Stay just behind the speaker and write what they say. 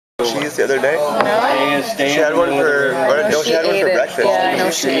cheese the other day? No. She had one for she had one for breakfast. Yeah, I know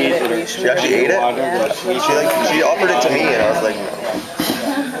she ate it. She actually ate it? Yeah. She offered it to me and I was like,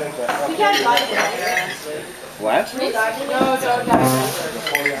 no. What?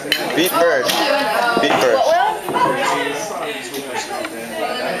 Beef first. Beef first.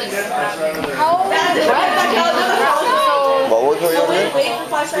 What was your order?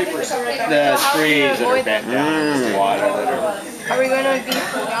 The trees that are bent down in the water that are... Are we going to be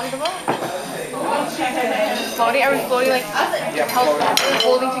floating on the boat? Floating? Are we floating like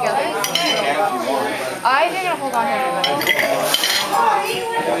holding together? I think I'm gonna hold on to everybody.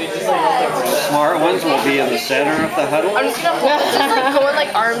 The smart ones will be in the center of the huddle. I'm just gonna hold it, just like going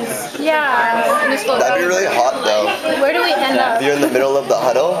like arms. Yeah. And just float That'd be really hot though. Where do we end up? If you're in the middle of the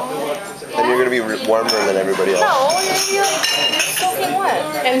huddle, then you're gonna be warmer than everybody else. No, you're gonna be like soaking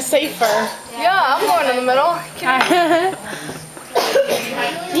wet. And safer. Yeah, I'm going in the middle.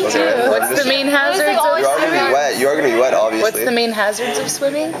 Me too. What's the main hazards? You are gonna be wet. You are gonna be wet, obviously. What's the main hazards of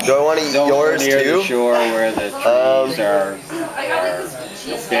swimming? Do I want to eat yours near too? the shore where the trees are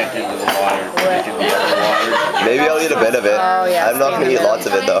bent into the water. They can be underwater. Maybe I'll eat a bit of it. Oh, yeah, I'm not gonna eat lots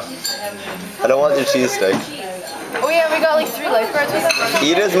of it though. I don't want your cheese steak. Oh yeah, we got like 3 lifeguards with us.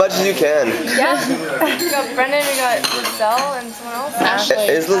 Eat as much as you can. Yeah. We got Brendan, we got Lizelle, and someone else. Ashley.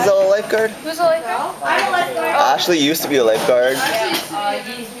 Is Lizelle a lifeguard? Who's a lifeguard? I'm a lifeguard. Ashley used to be a lifeguard.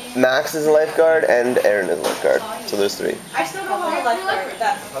 Max is a lifeguard, and Aaron is a lifeguard. So there's 3. I still don't have a lifeguard with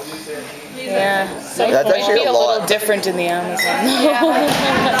that. Yeah. So That's it might actually be a a lot. little different in the Amazon.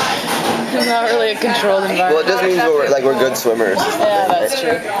 It's not really a controlled environment. Well, it just means we're good swimmers. Yeah, that's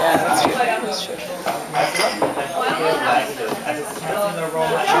true. Yeah, that's true. That's true.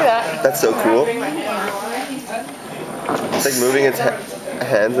 True that. That's so cool. It's like moving its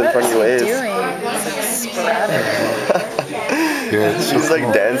hands in funny ways. It's like sporadic. Yeah, it's just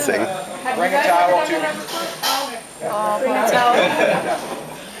like dancing. Bring a towel to me. Bring a towel.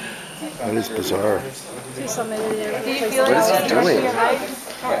 That is bizarre. Did you feel What is he doing?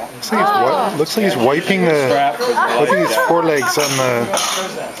 Looks like he's wiping his forelegs on the.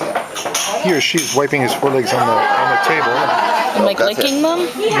 He or she is wiping his forelegs on the table. And like licking them?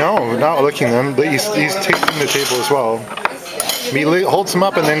 No, not licking them. But he's tasting the table as well. He holds them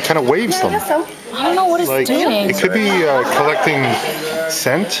up and then kind of waves them. I don't know what it's doing. It could be collecting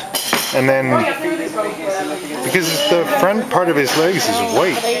scent, and then because the front part of his legs is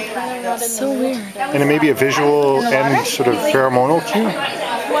white. That's so weird. And it may be a visual and sort of pheromonal cue.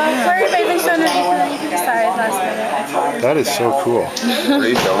 That is so cool. Are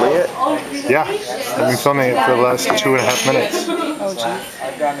you filming it? Yeah, I've been filming it for the last 2.5 minutes. Oh,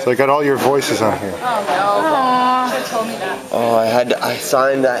 geez. So I got all your voices on here. Oh, I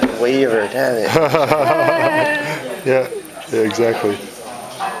signed that waiver, damn it. Yeah, exactly.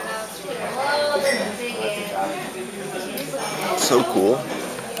 So cool.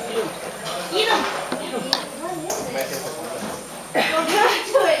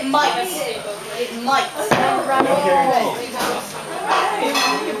 It might. It might.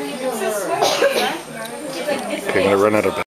 Okay, I'm gonna run out of